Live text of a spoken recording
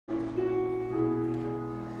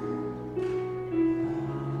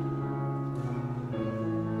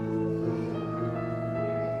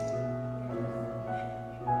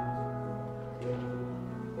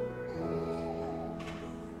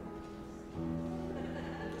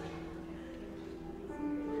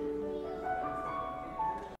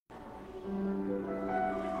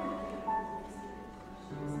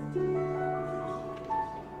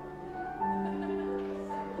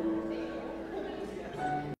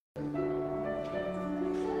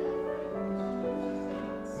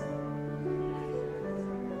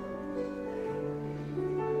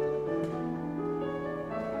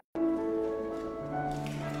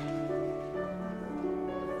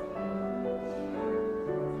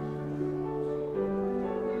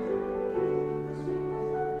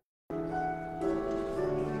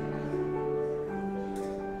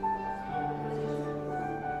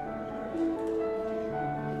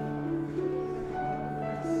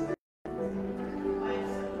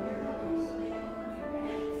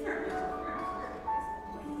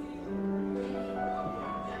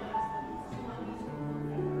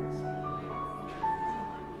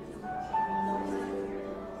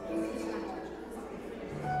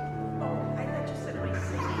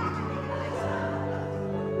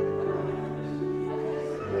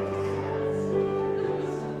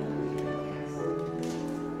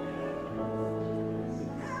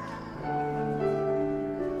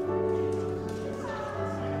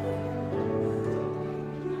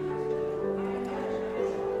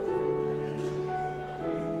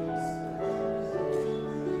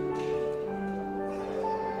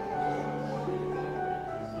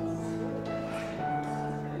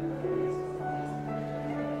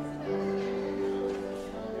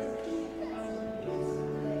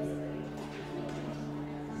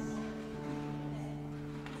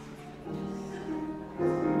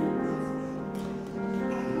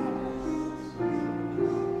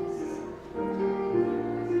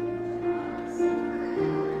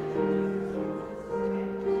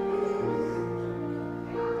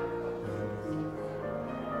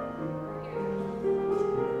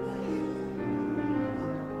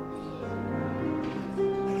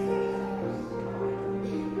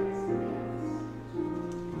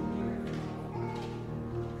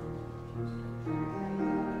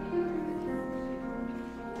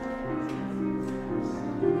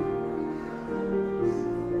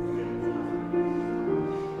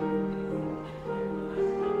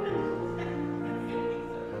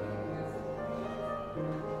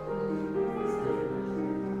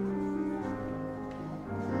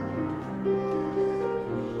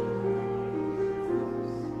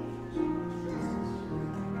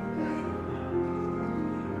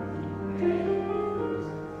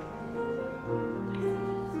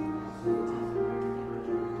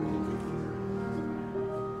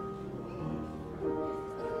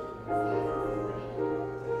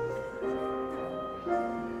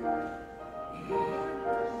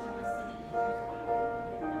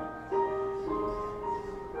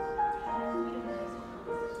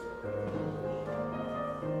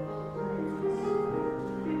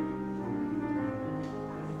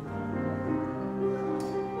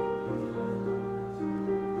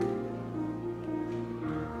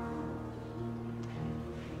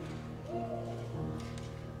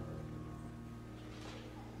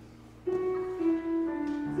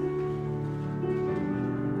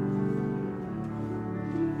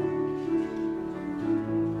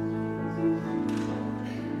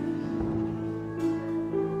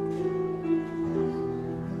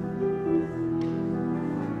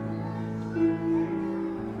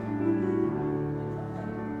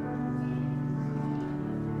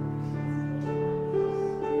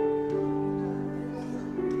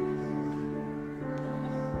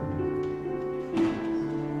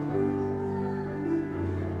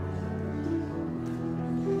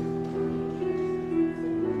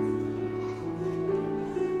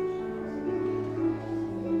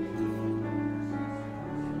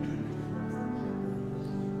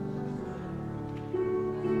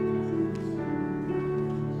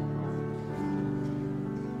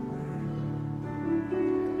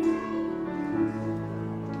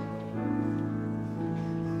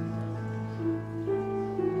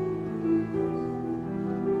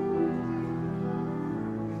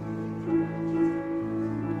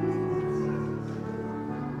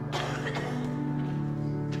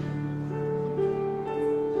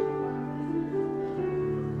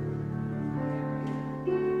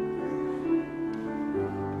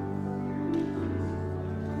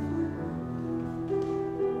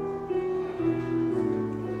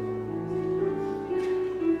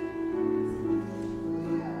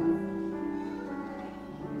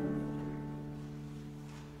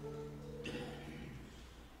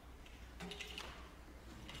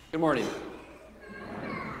Good morning.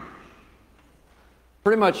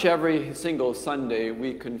 Pretty much every single Sunday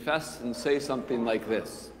we confess and say something like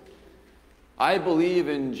this: I believe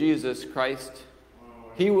in Jesus Christ.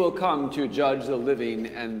 He will come to judge the living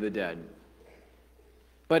and the dead.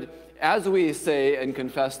 But as we say and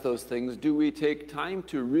confess those things, do we take time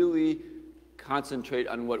to really concentrate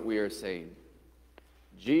on what we are saying?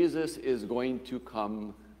 Jesus is going to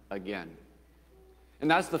come again. And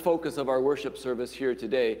that's the focus of our worship service here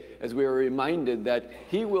today, as we are reminded that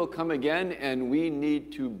he will come again and we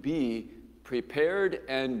need to be prepared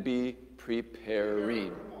and be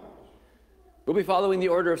preparing. We'll be following the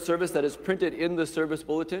order of service that is printed in the service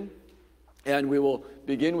bulletin, and we will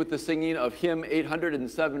begin with the singing of hymn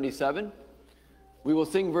 877. We will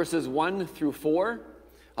sing verses 1 through 4.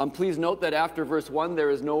 Please note that after verse 1 there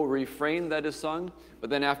is no refrain that is sung, but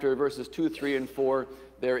then after verses 2, 3, and 4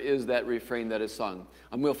 there is that refrain that is sung.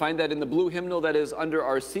 We'll find that in the blue hymnal that is under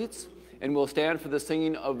our seats, and we'll stand for the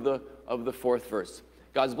singing of the fourth verse.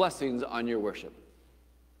 God's blessings on your worship.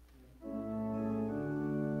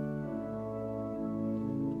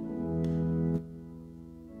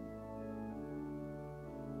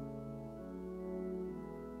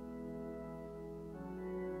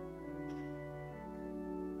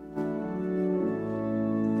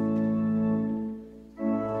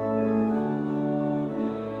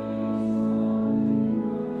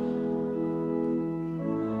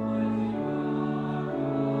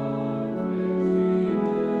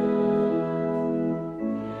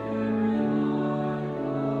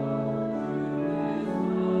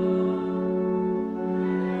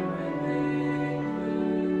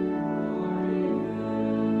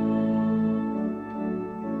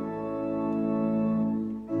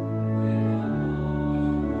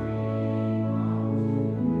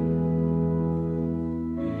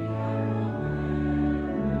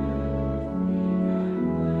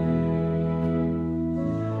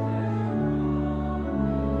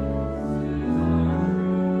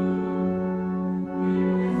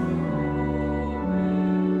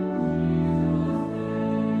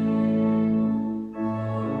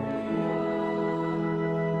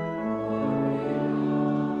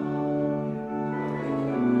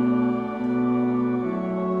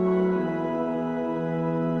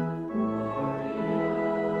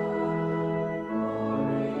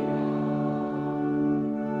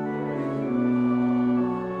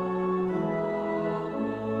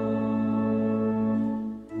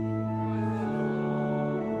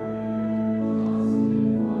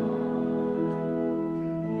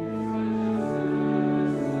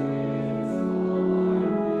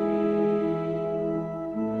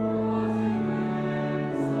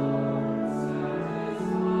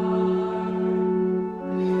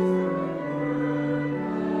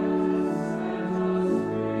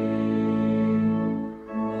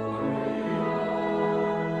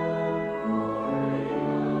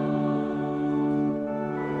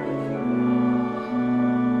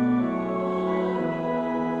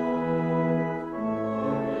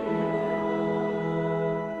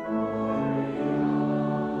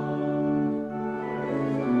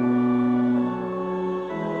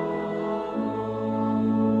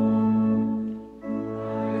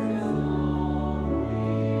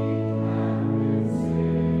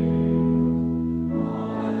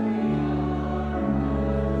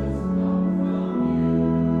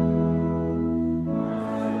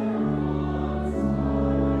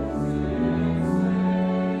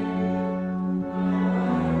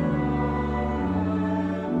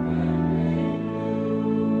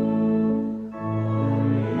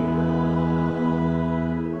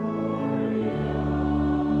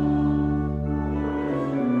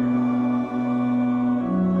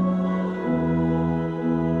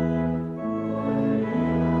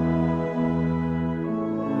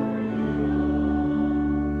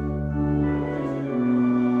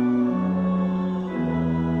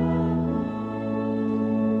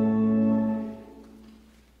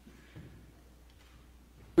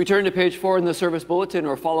 We turn to page 4 in the service bulletin,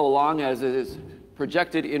 or follow along as it is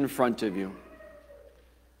projected in front of you.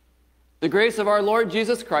 The grace of our Lord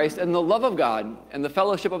Jesus Christ and the love of God and the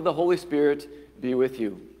fellowship of the Holy Spirit be with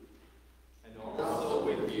you. And also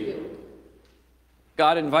with you.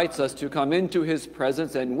 God invites us to come into his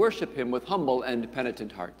presence and worship him with humble and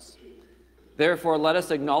penitent hearts. Therefore, let us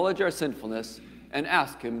acknowledge our sinfulness and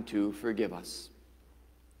ask him to forgive us.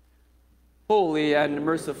 Holy and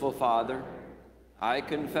merciful Father, I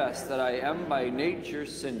confess that I am by nature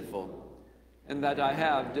sinful, and that I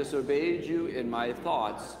have disobeyed you in my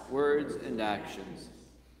thoughts, words, and actions.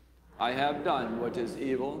 I have done what is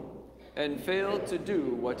evil, and failed to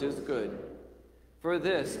do what is good. For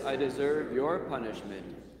this I deserve your punishment,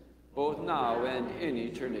 both now and in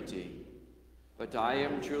eternity. But I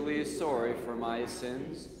am truly sorry for my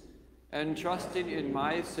sins, and trusting in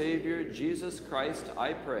my Savior Jesus Christ,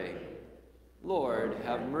 I pray, Lord,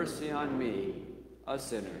 have mercy on me, a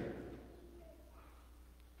sinner.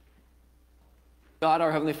 God,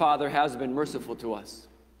 our Heavenly Father, has been merciful to us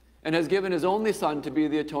and has given his only Son to be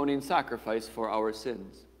the atoning sacrifice for our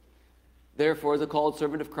sins. Therefore, as a called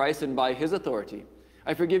servant of Christ and by his authority,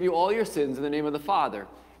 I forgive you all your sins in the name of the Father,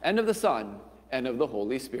 and of the Son, and of the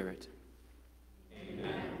Holy Spirit.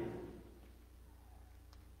 Amen.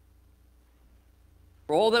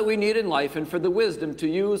 For all that we need in life and for the wisdom to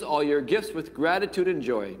use all your gifts with gratitude and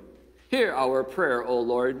joy, hear our prayer, O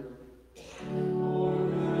Lord.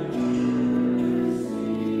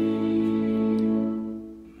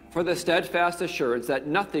 For the steadfast assurance that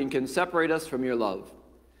nothing can separate us from your love,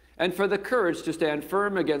 and for the courage to stand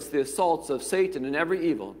firm against the assaults of Satan and every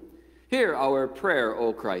evil, hear our prayer,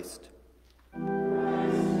 O Christ.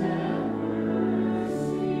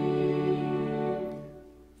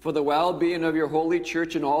 For the well-being of your holy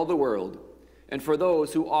church in all the world, and for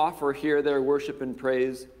those who offer here their worship and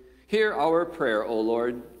praise, hear our prayer, O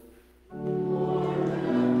Lord.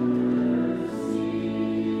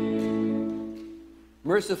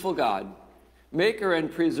 Merciful God, maker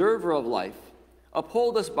and preserver of life,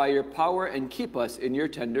 uphold us by your power and keep us in your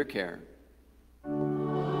tender care.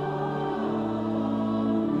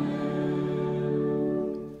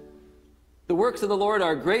 The works of the Lord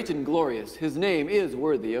are great and glorious. His name is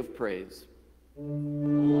worthy of praise.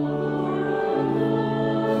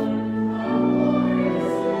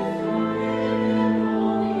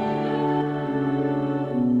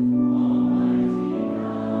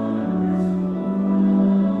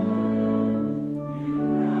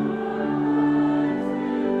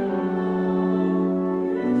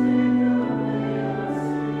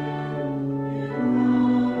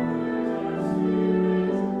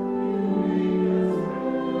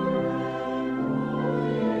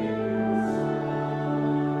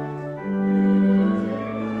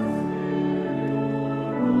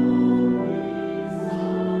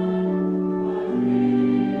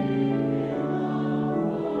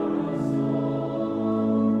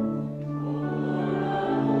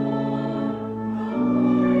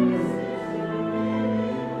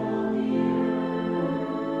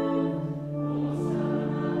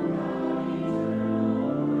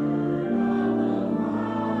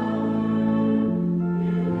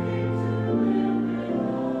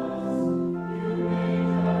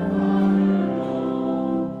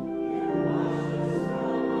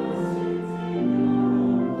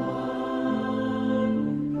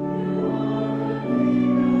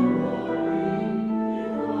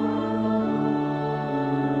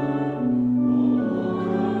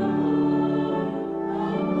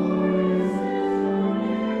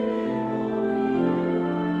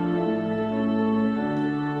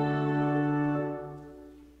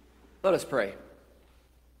 Let us pray.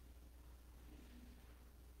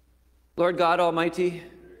 Lord God Almighty,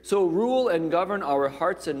 so rule and govern our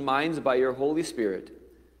hearts and minds by your Holy Spirit,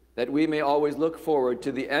 that we may always look forward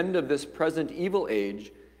to the end of this present evil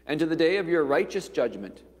age and to the day of your righteous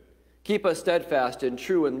judgment. Keep us steadfast in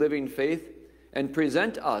true and living faith, and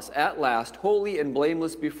present us at last holy and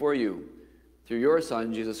blameless before you, through your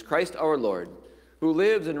Son, Jesus Christ our Lord, who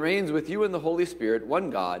lives and reigns with you in the Holy Spirit, one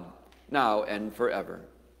God, now and forever.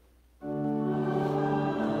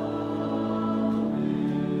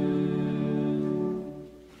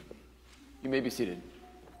 You may be seated.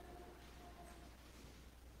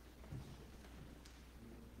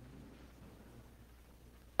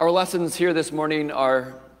 Our lessons here this morning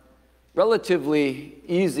are relatively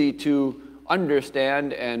easy to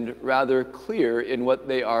understand and rather clear in what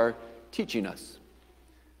they are teaching us.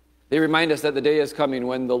 They remind us that the day is coming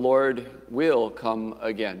when the Lord will come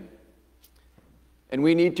again. And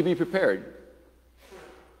we need to be prepared.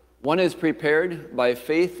 One is prepared by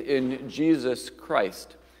faith in Jesus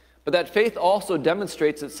Christ. But that faith also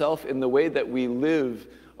demonstrates itself in the way that we live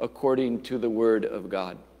according to the Word of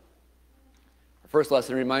God. Our first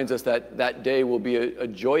lesson reminds us that that day will be a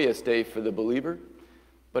joyous day for the believer,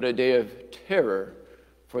 but a day of terror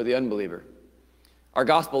for the unbeliever. Our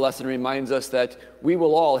gospel lesson reminds us that we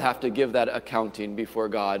will all have to give that accounting before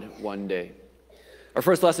God one day. Our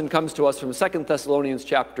first lesson comes to us from 2 Thessalonians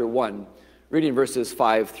chapter 1, reading verses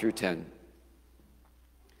 5 through 10.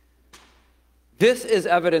 This is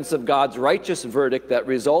evidence of God's righteous verdict that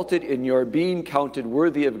resulted in your being counted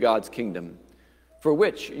worthy of God's kingdom, for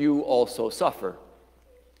which you also suffer.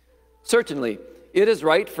 Certainly, it is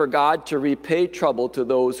right for God to repay trouble to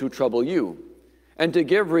those who trouble you, and to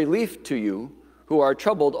give relief to you who are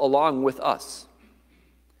troubled along with us.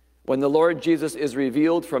 When the Lord Jesus is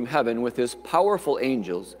revealed from heaven with his powerful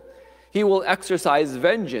angels, he will exercise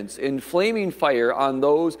vengeance in flaming fire on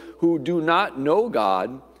those who do not know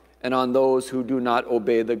God and on those who do not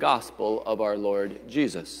obey the gospel of our Lord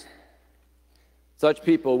Jesus. Such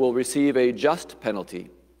people will receive a just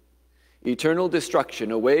penalty, eternal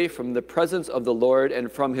destruction away from the presence of the Lord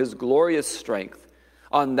and from his glorious strength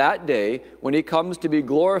on that day when he comes to be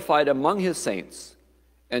glorified among his saints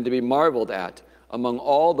and to be marveled at among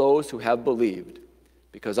all those who have believed,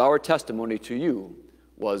 because our testimony to you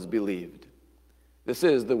was believed. This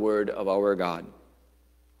is the word of our God.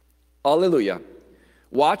 Alleluia.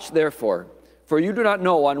 Watch therefore, for you do not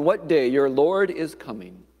know on what day your Lord is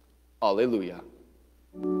coming. Alleluia.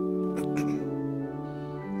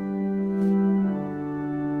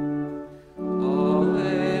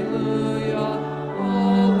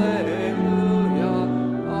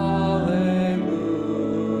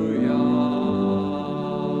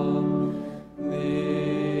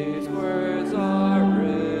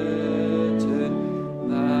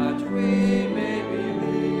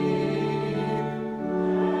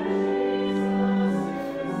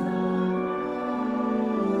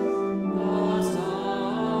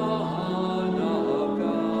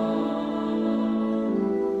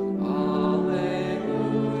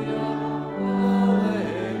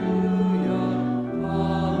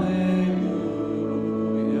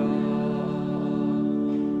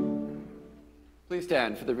 Please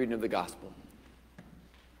stand for the reading of the gospel.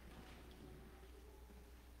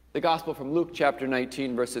 The gospel from Luke chapter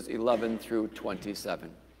 19, verses 11 through 27.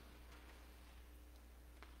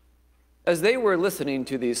 As they were listening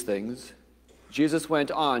to these things, Jesus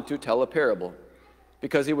went on to tell a parable,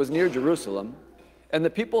 because he was near Jerusalem, and the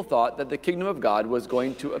people thought that the kingdom of God was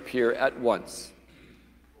going to appear at once.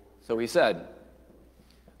 So he said,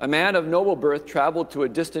 "A man of noble birth traveled to a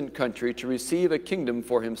distant country to receive a kingdom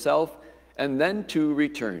for himself and then to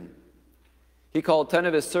return. He called 10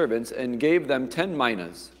 of his servants and gave them 10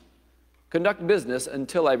 minas. 'Conduct business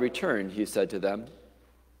until I return,' he said to them.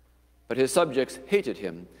 But his subjects hated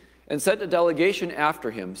him and sent a delegation after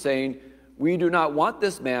him, saying, 'We do not want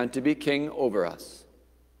this man to be king over us.'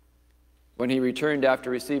 When he returned after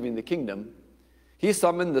receiving the kingdom, he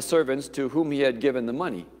summoned the servants to whom he had given the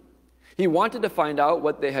money. He wanted to find out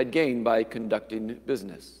what they had gained by conducting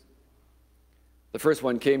business. The first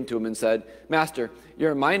one came to him and said, 'Master,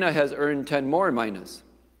 your mina has earned 10 more minas.'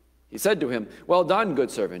 He said to him, 'Well done,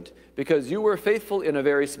 good servant, because you were faithful in a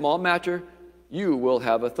very small matter, you will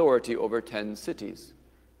have authority over 10 cities.'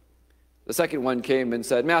 The second one came and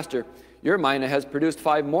said, 'Master, your mina has produced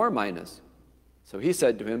 5 more minas.' So he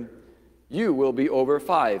said to him, 'You will be over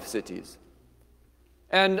 5 cities.'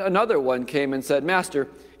 And another one came and said, 'Master,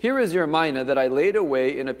 here is your mina that I laid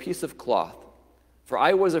away in a piece of cloth, for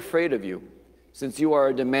I was afraid of you, since you are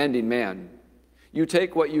a demanding man. You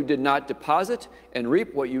take what you did not deposit and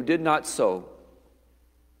reap what you did not sow.'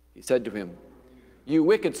 He said to him, 'You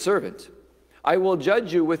wicked servant, I will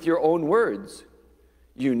judge you with your own words.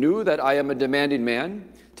 You knew that I am a demanding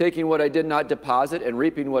man, taking what I did not deposit and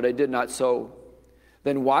reaping what I did not sow.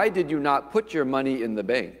 Then why did you not put your money in the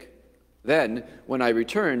bank? Then, when I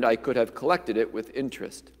returned, I could have collected it with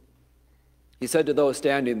interest.' He said to those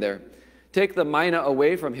standing there, 'Take the mina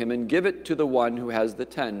away from him and give it to the one who has the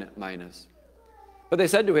 10 minas.' But they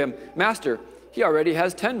said to him, 'Master, he already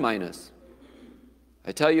has 10 minas.'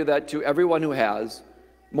 I tell you that to everyone who has,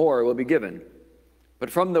 more will be given. But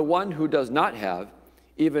from the one who does not have,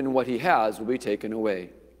 even what he has will be taken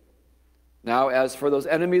away. Now, as for those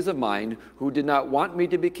enemies of mine who did not want me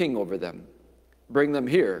to be king over them, bring them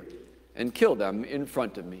here and kill them in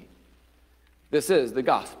front of me." This is the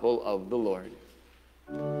gospel of the Lord.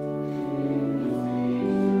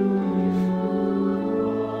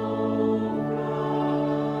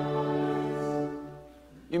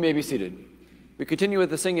 You may be seated. We continue with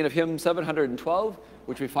the singing of hymn 712,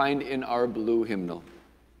 which we find in our blue hymnal.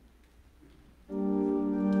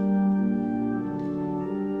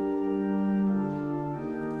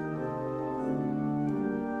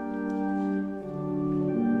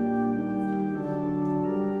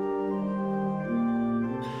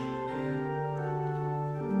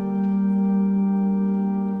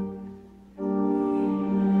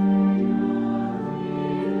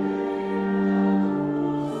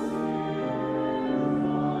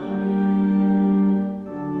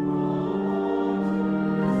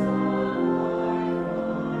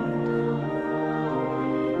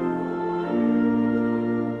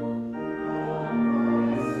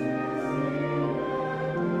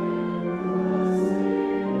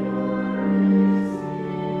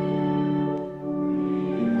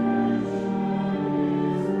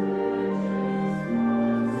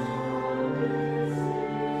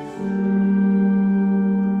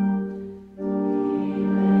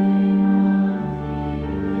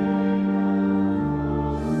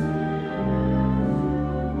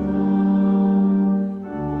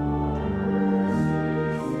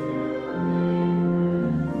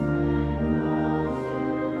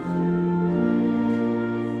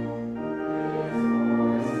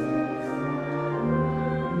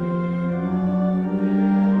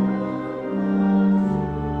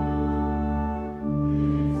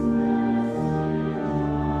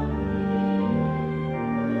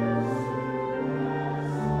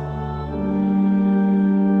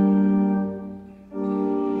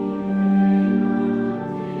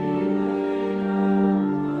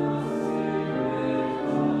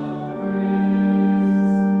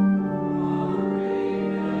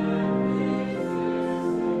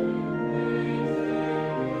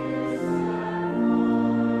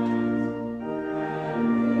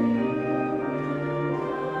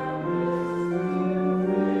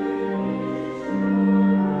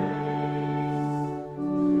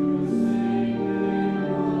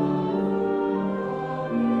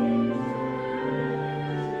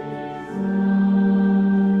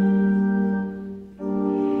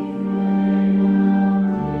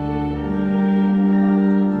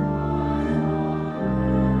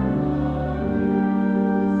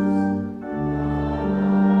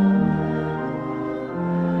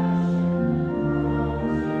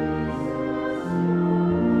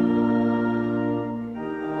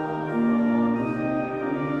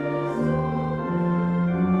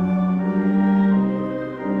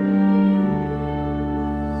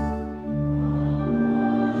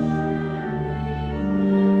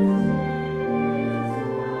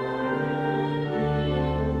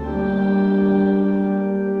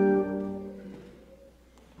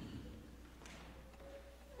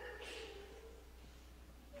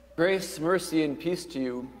 Grace, mercy, and peace to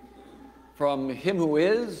you from him who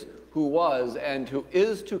is, who was, and who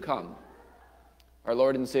is to come, our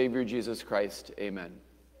Lord and Savior Jesus Christ. Amen.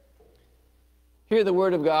 Hear the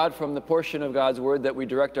word of God from the portion of God's word that we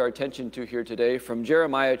direct our attention to here today, from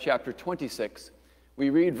Jeremiah chapter 26.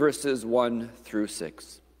 We read verses 1 through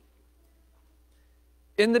 6.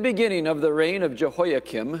 In the beginning of the reign of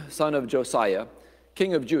Jehoiakim, son of Josiah,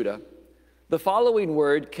 king of Judah, the following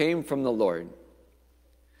word came from the Lord.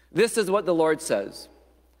 This is what the Lord says: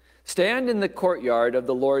 Stand in the courtyard of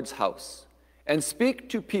the Lord's house, and speak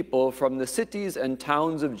to people from the cities and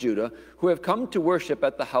towns of Judah who have come to worship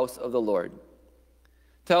at the house of the Lord.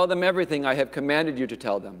 Tell them everything I have commanded you to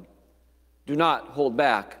tell them. Do not hold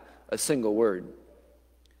back a single word.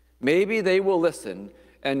 Maybe they will listen,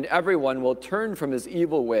 and everyone will turn from his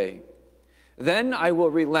evil way. Then I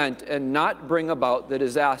will relent and not bring about the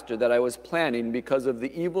disaster that I was planning because of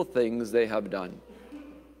the evil things they have done.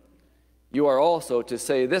 You are also to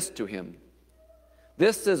say this to him: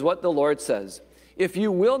 This is what the Lord says: If you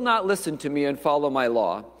will not listen to me and follow my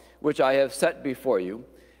law, which I have set before you,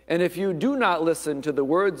 and if you do not listen to the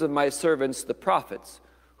words of my servants the prophets,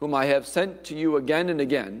 whom I have sent to you again and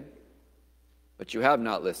again, but you have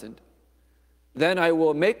not listened, then I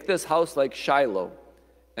will make this house like Shiloh,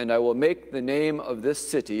 and I will make the name of this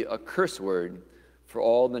city a curse word for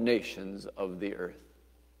all the nations of the earth.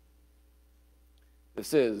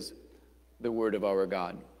 This is the word of our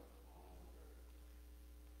God.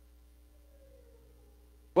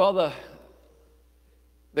 Well,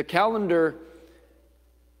 the calendar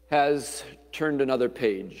has turned another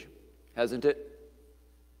page, hasn't it?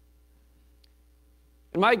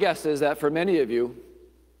 And my guess is that for many of you,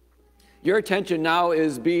 your attention now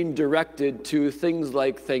is being directed to things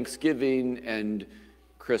like Thanksgiving and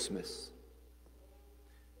Christmas.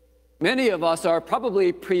 Many of us are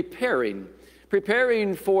probably preparing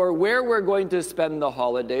for where we're going to spend the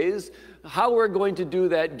holidays, how we're going to do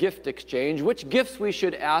that gift exchange, which gifts we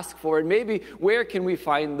should ask for, and maybe where can we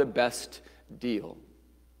find the best deal.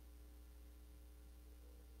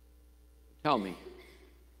 Tell me,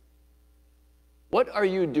 what are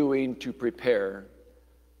you doing to prepare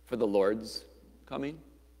for the Lord's coming?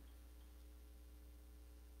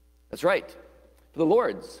 That's right, for the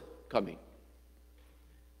Lord's coming.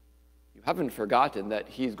 You haven't forgotten that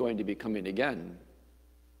he's going to be coming again,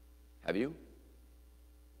 have you?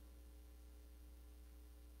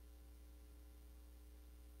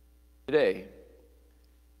 Today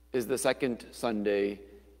is the second Sunday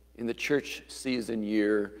in the church season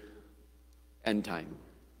year end time,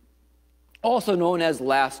 also known as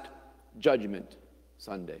Last Judgment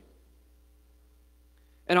Sunday.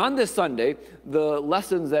 And on this Sunday, the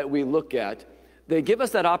lessons that we look at, they give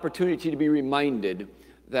us that opportunity to be reminded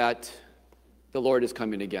that the Lord is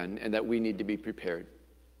coming again and that we need to be prepared.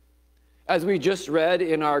 As we just read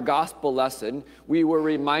in our gospel lesson, we were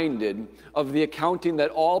reminded of the accounting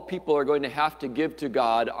that all people are going to have to give to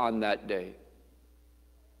God on that day.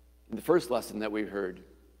 In the first lesson that we heard,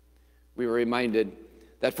 we were reminded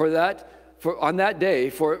that on that day,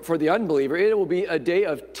 for the unbeliever, it will be a day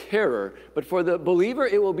of terror, but for the believer,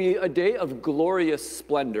 it will be a day of glorious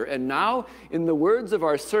splendor. And now, in the words of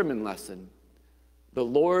our sermon lesson, the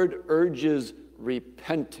Lord urges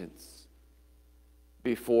repentance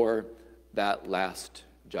before that last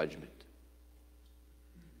judgment.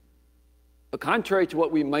 But contrary to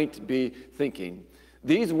what we might be thinking,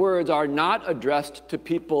 these words are not addressed to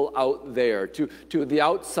people out there, to the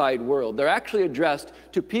outside world. They're actually addressed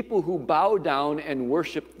to people who bow down and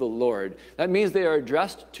worship the Lord. That means they are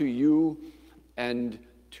addressed to you and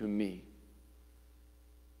to me.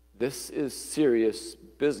 This is serious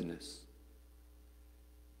business.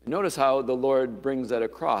 Notice how the Lord brings that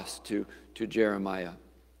across to Jeremiah.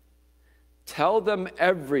 Tell them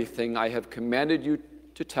everything I have commanded you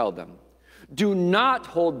to tell them. Do not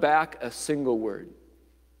hold back a single word.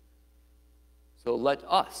 So let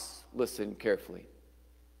us listen carefully,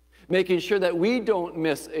 making sure that we don't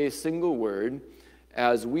miss a single word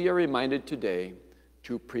as we are reminded today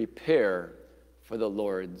to prepare for the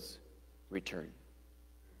Lord's return.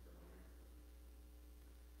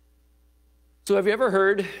 So have you ever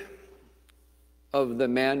heard of the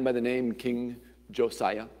man by the name King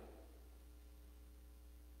Josiah?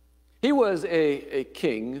 He was a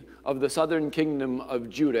king of the southern kingdom of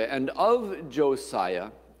Judah, and of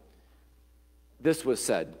Josiah, this was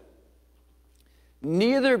said: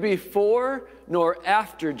 neither before nor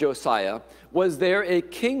after Josiah was there a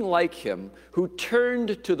king like him who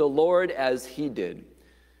turned to the Lord as he did,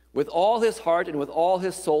 with all his heart and with all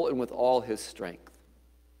his soul and with all his strength.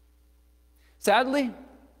 Sadly,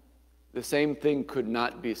 the same thing could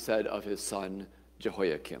not be said of his son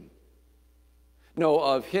Jehoiakim. No,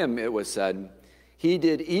 of him it was said, he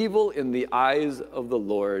did evil in the eyes of the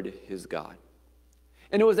Lord his God.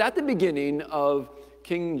 And it was at the beginning of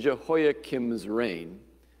King Jehoiakim's reign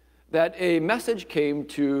that a message came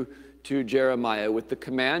to Jeremiah with the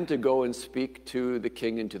command to go and speak to the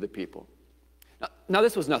king and to the people. Now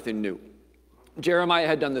this was nothing new. Jeremiah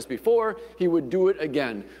had done this before. He would do it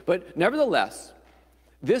again. But nevertheless,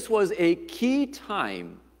 this was a key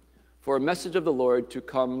time for a message of the Lord to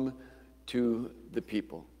come to the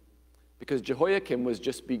people, because Jehoiakim was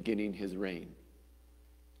just beginning his reign.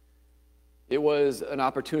 It was an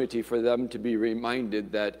opportunity for them to be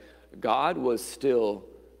reminded that God was still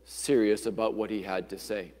serious about what he had to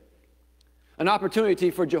say. An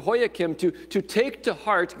opportunity for Jehoiakim to take to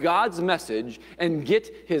heart God's message and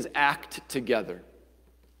get his act together.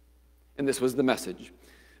 And this was the message.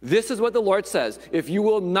 This is what the Lord says: if you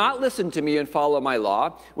will not listen to me and follow my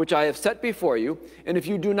law, which I have set before you, and if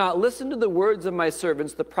you do not listen to the words of my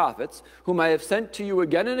servants, the prophets, whom I have sent to you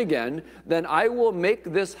again and again, then I will make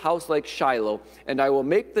this house like Shiloh, and I will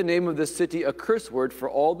make the name of this city a curse word for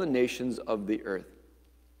all the nations of the earth.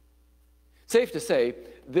 Safe to say,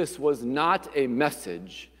 this was not a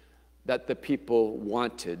message that the people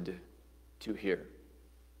wanted to hear.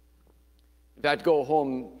 In fact, go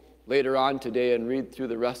home later on today and read through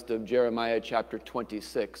the rest of Jeremiah chapter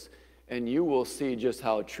 26, and you will see just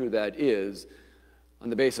how true that is on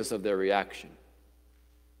the basis of their reaction.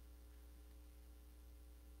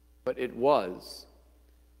 But it was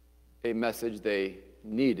a message they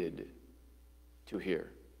needed to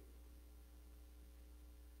hear.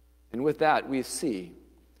 And with that, we see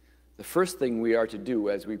the first thing we are to do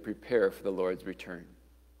as we prepare for the Lord's return.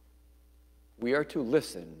 We are to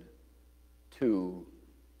listen to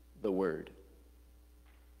the Word.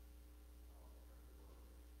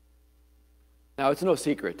 Now, it's no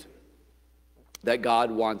secret that God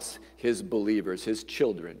wants his believers, his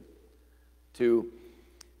children, to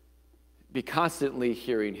be constantly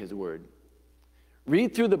hearing his Word.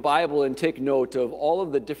 Read through the Bible and take note of all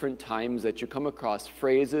of the different times that you come across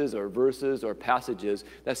phrases or verses or passages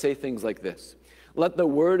that say things like this: let the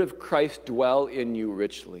word of Christ dwell in you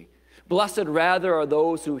richly. Blessed rather are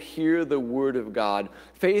those who hear the word of God.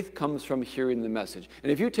 Faith comes from hearing the message.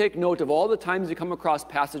 And if you take note of all the times you come across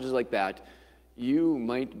passages like that, you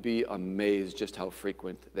might be amazed just how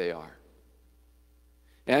frequent they are.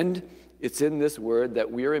 And it's in this word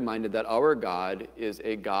that we are reminded that our God is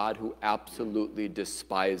a God who absolutely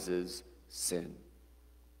despises sin.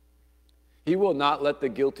 He will not let the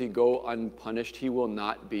guilty go unpunished. He will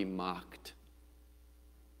not be mocked.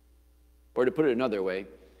 Or to put it another way,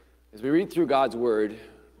 as we read through God's word,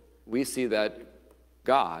 we see that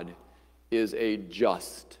God is a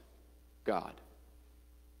just God.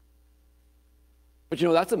 But you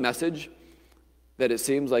know, that's a message that it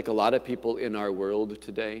seems like a lot of people in our world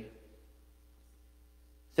today,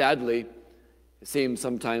 sadly, it seems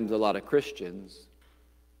sometimes a lot of Christians,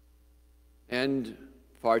 and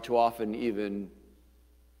far too often even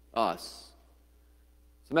us,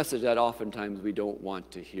 it's a message that oftentimes we don't want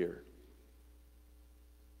to hear.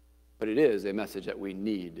 But it is a message that we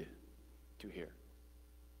need to hear.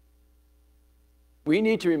 We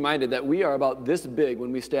need to be reminded that we are about this big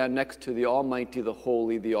when we stand next to the Almighty, the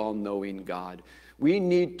Holy, the All-Knowing God. We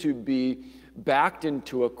need to be backed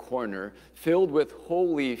into a corner filled with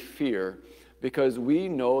holy fear, because we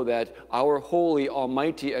know that our holy,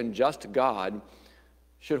 almighty, and just God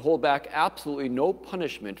should hold back absolutely no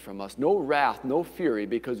punishment from us, no wrath, no fury,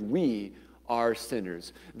 because we are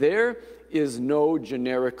sinners. There is no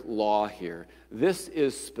generic law here. This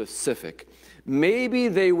is specific. Maybe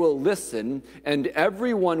they will listen and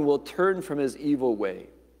everyone will turn from his evil way.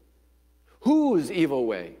 Whose evil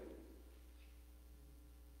way?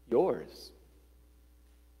 Yours.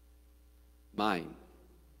 Mine.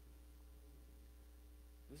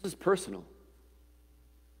 This is personal.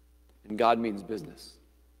 And God means business.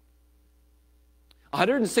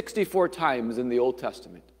 164 times in the Old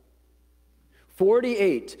Testament,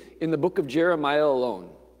 48 in the book of Jeremiah alone,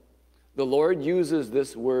 the Lord uses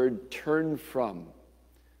this word turn from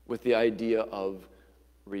with the idea of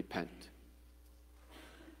repent.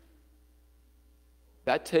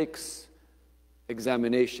 That takes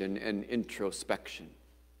examination and introspection.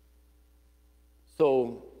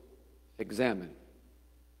 So examine.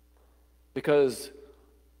 Because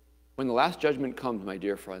when the last judgment comes, my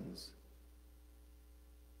dear friends,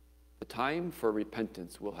 the time for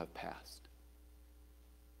repentance will have passed.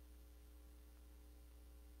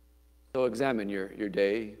 So examine your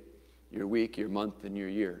day, your week, your month, and your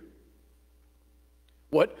year.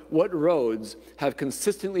 What roads have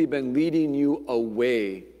consistently been leading you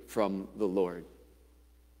away from the Lord?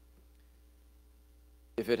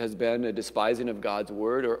 if it has been a despising of God's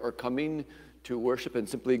word or coming to worship and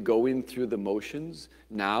simply going through the motions,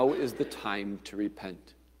 now is the time to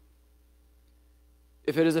repent.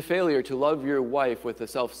 If it is a failure to love your wife with a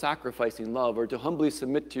self-sacrificing love or to humbly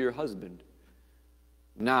submit to your husband,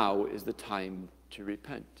 now is the time to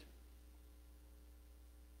repent.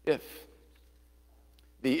 If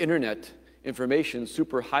the internet information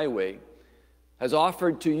superhighway has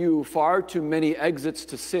offered to you far too many exits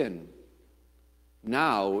to sin,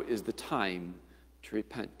 now is the time to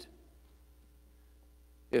repent.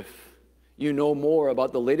 If you know more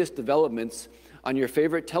about the latest developments on your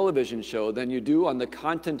favorite television show than you do on the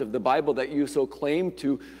content of the Bible that you so claim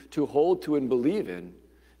to hold to and believe in,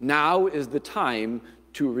 now is the time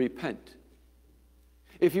to repent.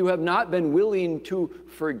 If you have not been willing to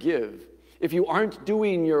forgive, if you aren't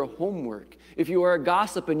doing your homework, if you are a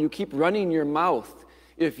gossip and you keep running your mouth,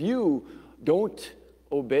 if you don't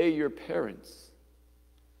obey your parents,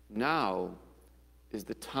 now is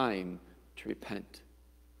the time to repent.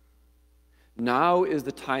 Now is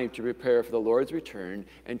the time to prepare for the Lord's return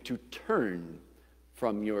and to turn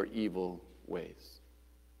from your evil ways.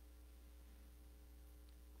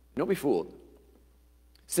 Don't be fooled.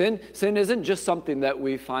 Sin isn't just something that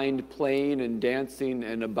we find playing and dancing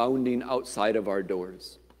and abounding outside of our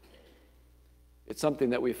doors. It's something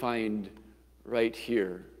that we find right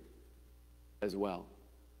here as well.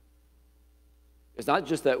 It's not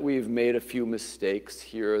just that we've made a few mistakes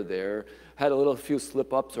here or there, had a few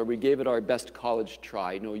slip-ups, or we gave it our best college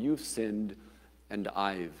try. No, you've sinned and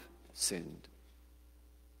I've sinned.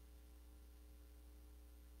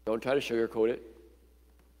 Don't try to sugarcoat it.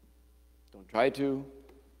 Don't try to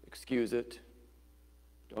excuse it.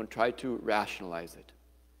 Don't try to rationalize it.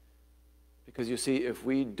 Because you see, if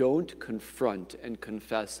we don't confront and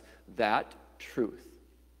confess that truth,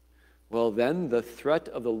 well, then the threat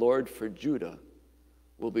of the Lord for Judah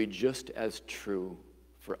will be just as true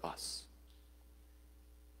for us.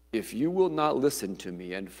 If you will not listen to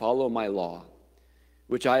me and follow my law,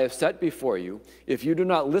 which I have set before you, if you do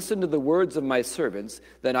not listen to the words of my servants,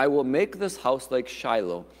 then I will make this house like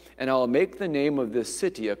Shiloh, and I will make the name of this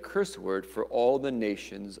city a curse word for all the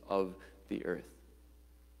nations of the earth.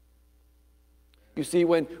 You see,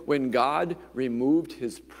 when God removed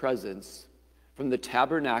his presence from the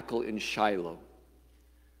tabernacle in Shiloh,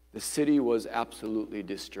 the city was absolutely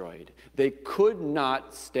destroyed. They could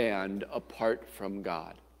not stand apart from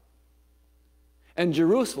God. And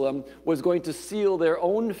Jerusalem was going to seal their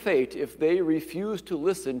own fate if they refused to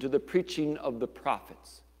listen to the preaching of the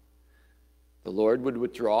prophets. The Lord would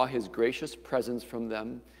withdraw his gracious presence from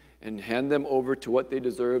them and hand them over to what they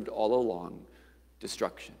deserved all along,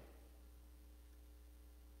 destruction.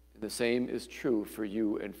 And the same is true for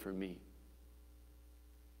you and for me.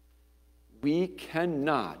 We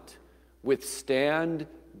cannot withstand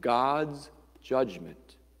God's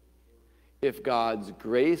judgment if God's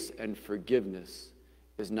grace and forgiveness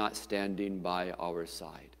is not standing by our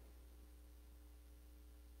side.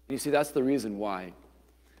 And you see, that's the reason why.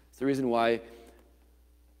 It's the reason why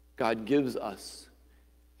God gives us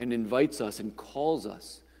and invites us and calls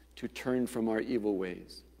us to turn from our evil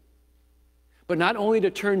ways. But not only to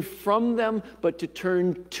turn from them, but to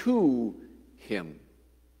turn to him.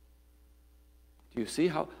 Do you see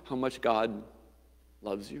how much God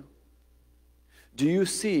loves you? Do you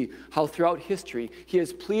see how throughout history he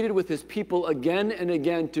has pleaded with his people again and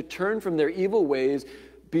again to turn from their evil ways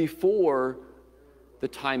before the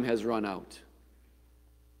time has run out?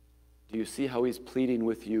 Do you see how he's pleading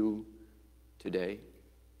with you today?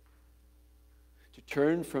 To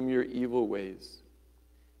turn from your evil ways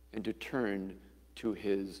and to turn to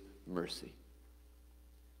his mercy.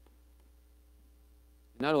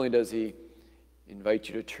 Not only does he invite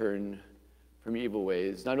you to turn from evil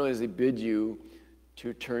ways, not only does he bid you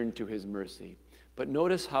to turn to his mercy, but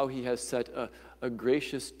notice how he has set a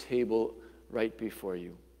gracious table right before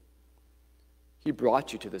you. He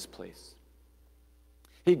brought you to this place.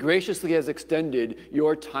 He graciously has extended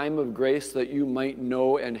your time of grace so that you might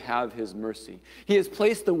know and have his mercy. He has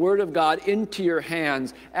placed the word of God into your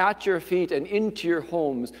hands, at your feet, and into your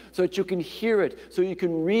homes so that you can hear it, so you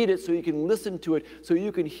can read it, so you can listen to it, so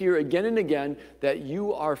you can hear again and again that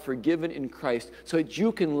you are forgiven in Christ, so that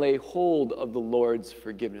you can lay hold of the Lord's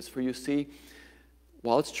forgiveness. For you see,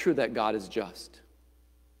 while it's true that God is just,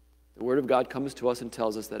 the word of God comes to us and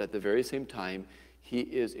tells us that at the very same time, he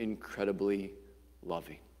is incredibly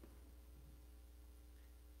loving.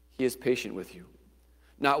 He is patient with you,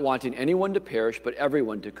 not wanting anyone to perish, but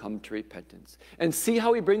everyone to come to repentance. And see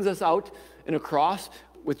how he brings us out and across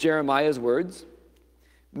with Jeremiah's words?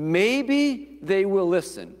 Maybe they will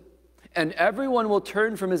listen, and everyone will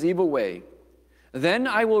turn from his evil way. Then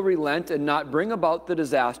I will relent and not bring about the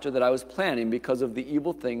disaster that I was planning because of the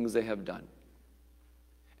evil things they have done.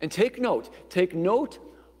 And take note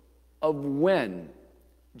of when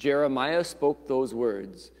Jeremiah spoke those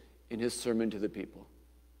words in his sermon to the people.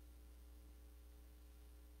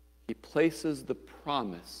 He places the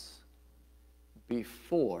promise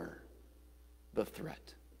before the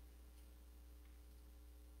threat.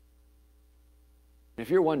 If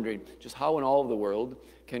you're wondering just how in all of the world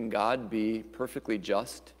can God be perfectly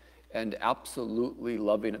just and absolutely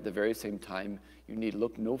loving at the very same time, you need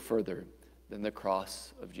look no further than the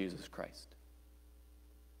cross of Jesus Christ.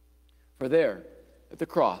 For there, at the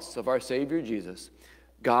cross of our Savior Jesus,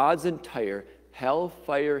 God's entire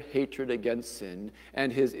hellfire hatred against sin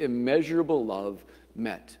and his immeasurable love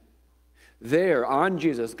met. There, on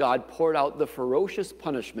Jesus, God poured out the ferocious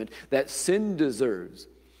punishment that sin deserves.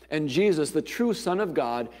 And Jesus, the true Son of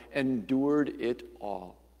God, endured it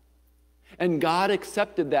all. And God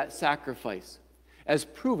accepted that sacrifice, as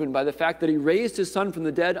proven by the fact that he raised his Son from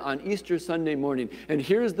the dead on Easter Sunday morning. And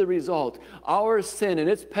here's the result. Our sin and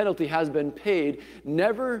its penalty has been paid,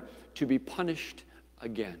 never to be punished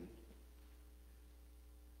again.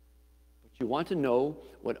 But you want to know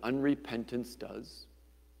what unrepentance does?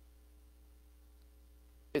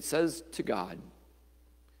 It says to God,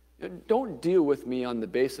 don't deal with me on the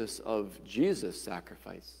basis of Jesus'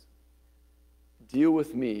 sacrifice. Deal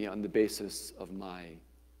with me on the basis of my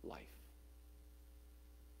life.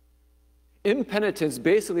 Impenitence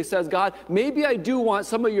basically says, God, maybe I do want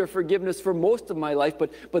some of your forgiveness for most of my life,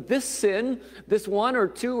 but this sin, this 1 or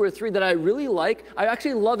 2 or 3 that I really like, I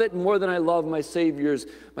actually love it more than I love my Savior's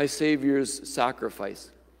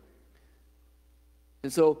sacrifice.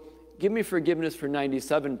 And so, give me forgiveness for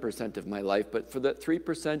 97% of my life, but for that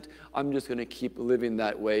 3%, I'm just going to keep living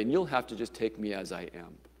that way, and you'll have to just take me as I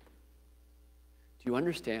am. Do you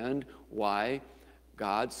understand why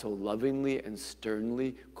God so lovingly and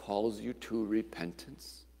sternly calls you to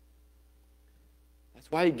repentance? That's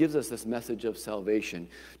why he gives us this message of salvation,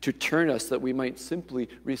 to turn us that we might simply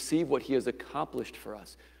receive what he has accomplished for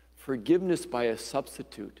us. Forgiveness by a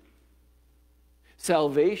substitute.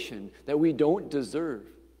 Salvation that we don't deserve.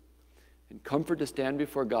 And comfort to stand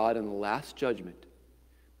before God in the last judgment,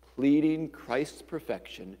 pleading Christ's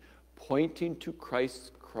perfection, pointing to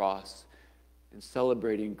Christ's cross, and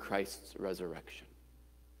celebrating Christ's resurrection.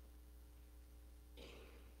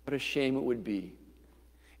 What a shame it would be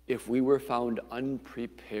if we were found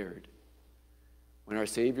unprepared when our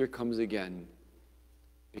Savior comes again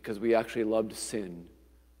because we actually loved sin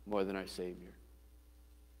more than our Savior.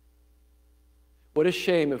 What a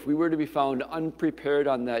shame if we were to be found unprepared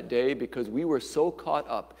on that day because we were so caught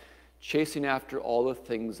up chasing after all the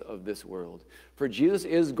things of this world. For Jesus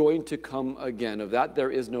is going to come again. Of that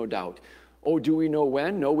there is no doubt. Oh, do we know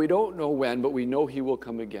when? No, we don't know when, but we know he will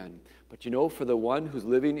come again. But you know, for the one who's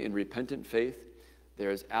living in repentant faith, there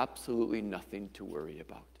is absolutely nothing to worry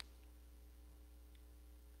about.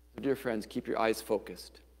 So, dear friends, keep your eyes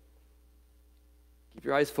focused. Keep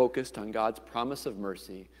your eyes focused on God's promise of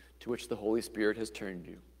mercy to which the Holy Spirit has turned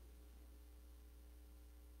you.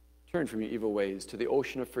 Turn from your evil ways to the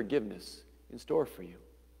ocean of forgiveness in store for you.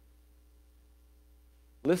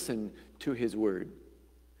 Listen to his word,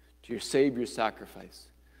 to your Savior's sacrifice,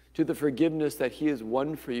 to the forgiveness that he has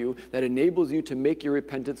won for you that enables you to make your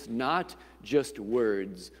repentance not just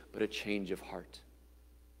words, but a change of heart.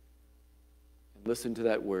 And listen to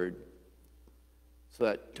that word so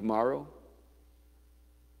that tomorrow,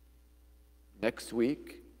 next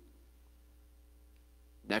week,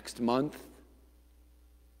 next month,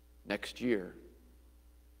 next year,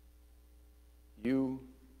 you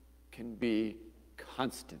can be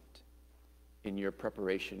constant in your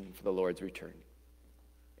preparation for the Lord's return.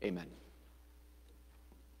 Amen.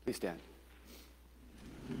 Please stand.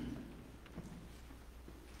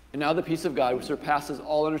 And now the peace of God, which surpasses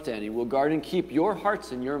all understanding, will guard and keep your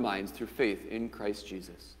hearts and your minds through faith in Christ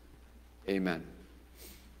Jesus. Amen.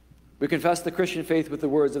 We confess the Christian faith with the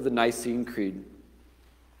words of the Nicene Creed.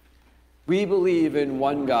 We believe in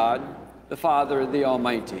one God, the Father, the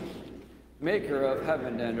Almighty, maker of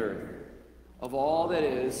heaven and earth, of all that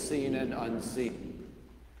is seen and unseen.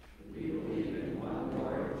 We believe in one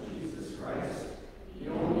Lord, Jesus Christ,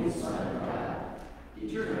 the only Son of God,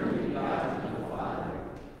 eternally God and the Father,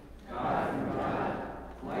 God from God,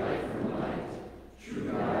 light from light,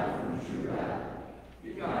 true God from true God,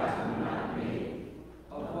 begotten, not made,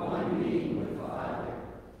 of one being with the Father,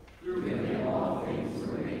 through him all things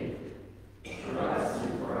were made. For us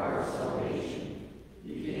and for our salvation,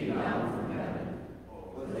 he came down from heaven,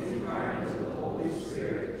 was incarnate of the Holy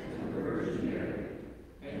Spirit and the Virgin Mary,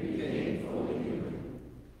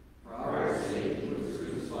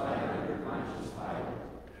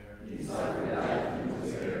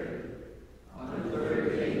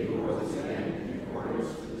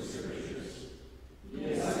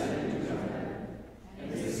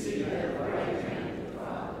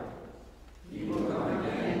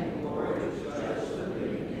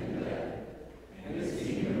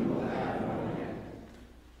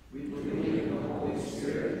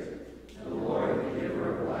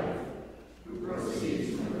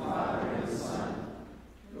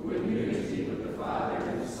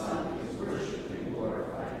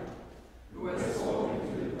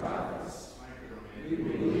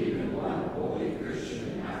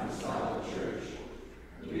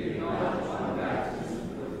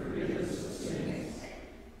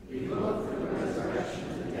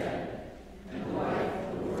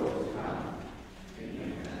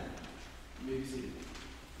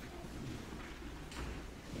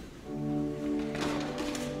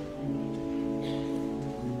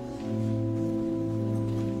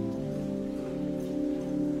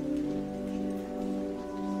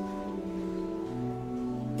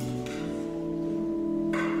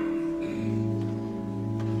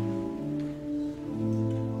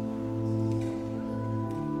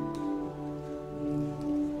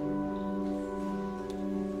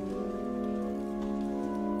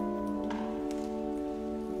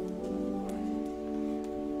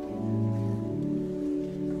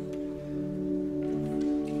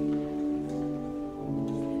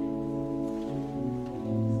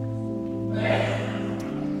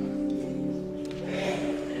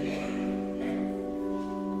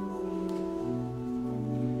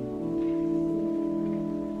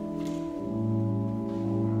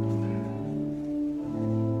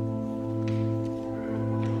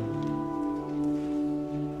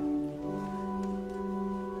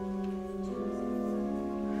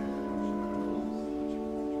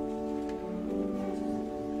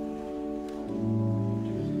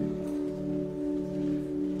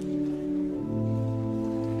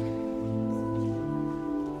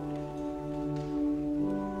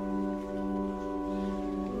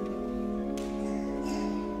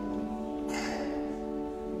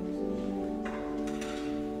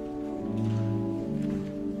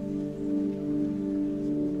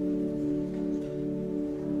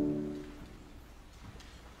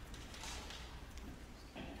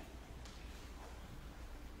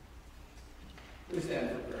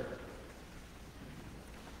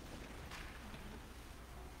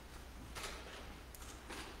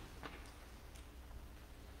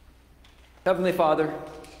 Heavenly Father,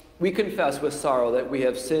 we confess with sorrow that we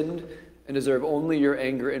have sinned and deserve only your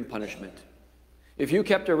anger and punishment. If you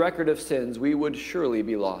kept a record of sins, we would surely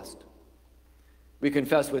be lost. We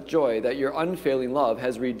confess with joy that your unfailing love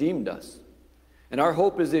has redeemed us, and our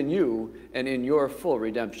hope is in you and in your full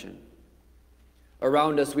redemption.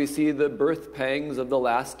 Around us we see the birth pangs of the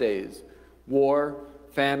last days: war,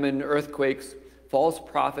 famine, earthquakes, false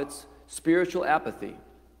prophets, spiritual apathy.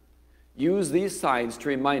 Use these signs to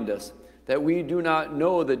remind us that we do not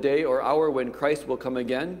know the day or hour when Christ will come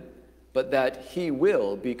again, but that he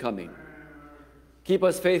will be coming. Keep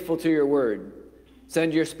us faithful to your word.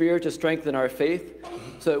 Send your Spirit to strengthen our faith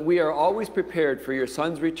so that we are always prepared for your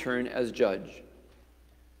Son's return as judge.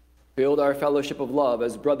 Build our fellowship of love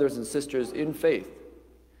as brothers and sisters in faith.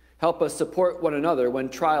 Help us support one another when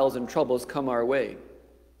trials and troubles come our way.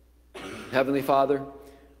 Heavenly Father,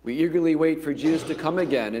 we eagerly wait for Jesus to come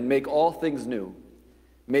again and make all things new.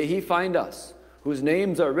 May he find us, whose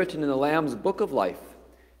names are written in the Lamb's book of life,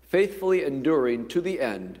 faithfully enduring to the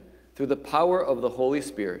end through the power of the Holy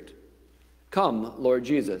Spirit. Come, Lord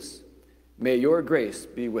Jesus, may your grace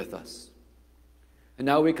be with us. And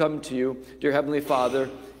now we come to you, dear Heavenly Father,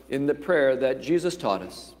 in the prayer that Jesus taught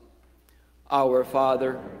us. Our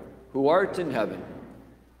Father, who art in heaven,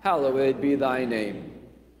 hallowed be thy name.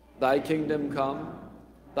 Thy kingdom come,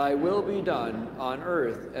 thy will be done on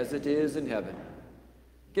earth as it is in heaven.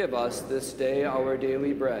 Give us this day our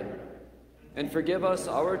daily bread, and forgive us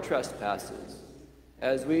our trespasses,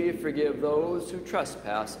 as we forgive those who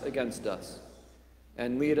trespass against us.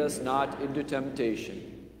 And lead us not into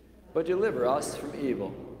temptation, but deliver us from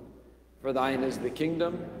evil. For thine is the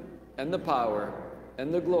kingdom, and the power,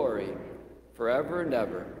 and the glory, forever and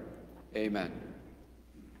ever. Amen.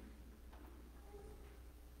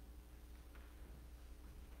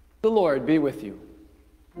 The Lord be with you.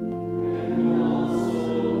 And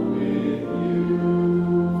also with you.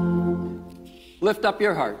 Lift up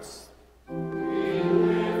your hearts. We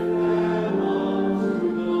lift them up to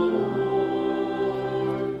the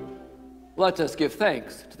Lord. Let us give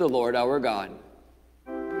thanks to the Lord our God.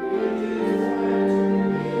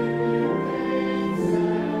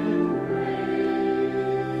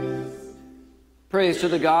 Praise to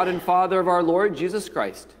the God and Father of our Lord Jesus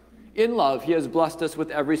Christ. In love, he has blessed us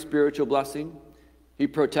with every spiritual blessing. He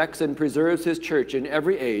protects and preserves his church in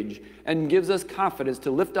every age and gives us confidence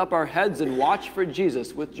to lift up our heads and watch for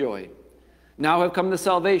Jesus with joy. Now have come the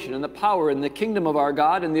salvation and the power and the kingdom of our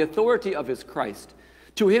God and the authority of his Christ.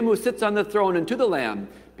 To him who sits on the throne and to the Lamb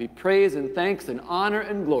be praise and thanks and honor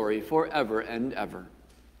and glory forever and ever.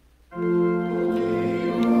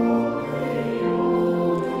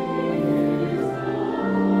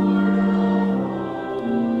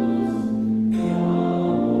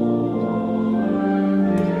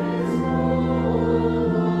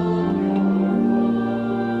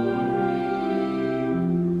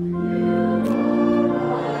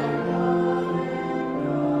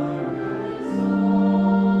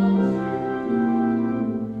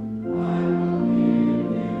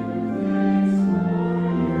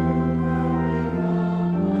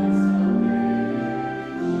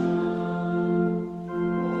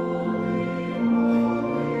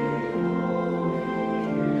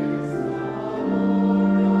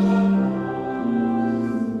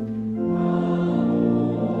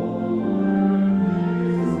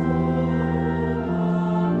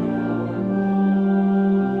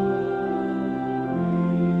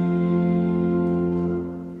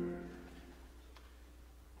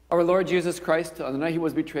 Our Lord Jesus Christ, on the night he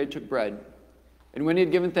was betrayed, took bread. And when he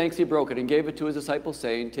had given thanks, he broke it and gave it to his disciples,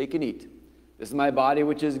 saying, "Take and eat. This is my body,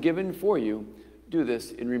 which is given for you. Do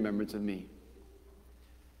this in remembrance of me."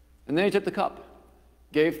 And then he took the cup,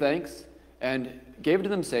 gave thanks, and gave it to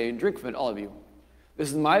them, saying, "Drink from it, all of you.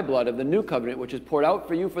 This is my blood of the new covenant, which is poured out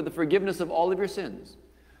for you for the forgiveness of all of your sins.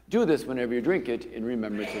 Do this whenever you drink it in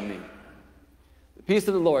remembrance of me." The peace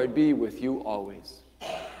of the Lord be with you always.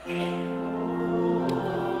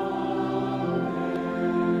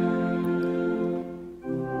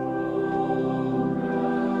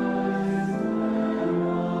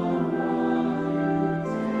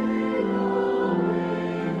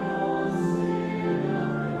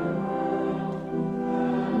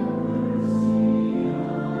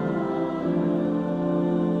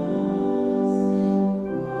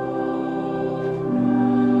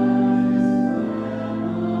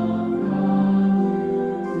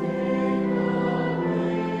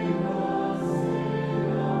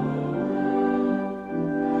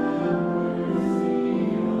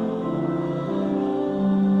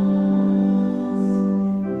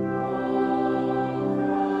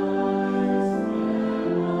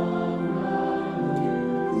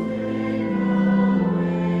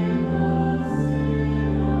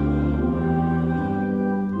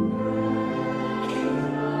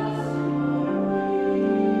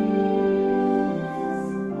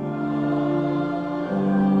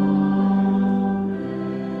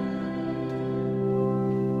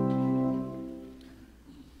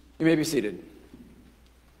 You may be seated.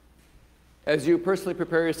 As you personally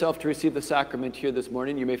prepare yourself to receive the sacrament here this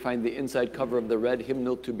morning, you may find the inside cover of the red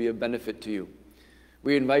hymnal to be of benefit to you.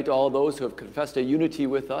 We invite all those who have confessed a unity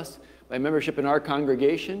with us by membership in our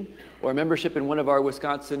congregation or membership in one of our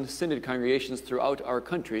Wisconsin Synod congregations throughout our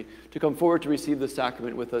country to come forward to receive the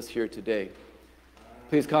sacrament with us here today.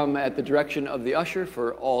 Please come at the direction of the usher,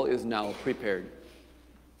 for all is now prepared.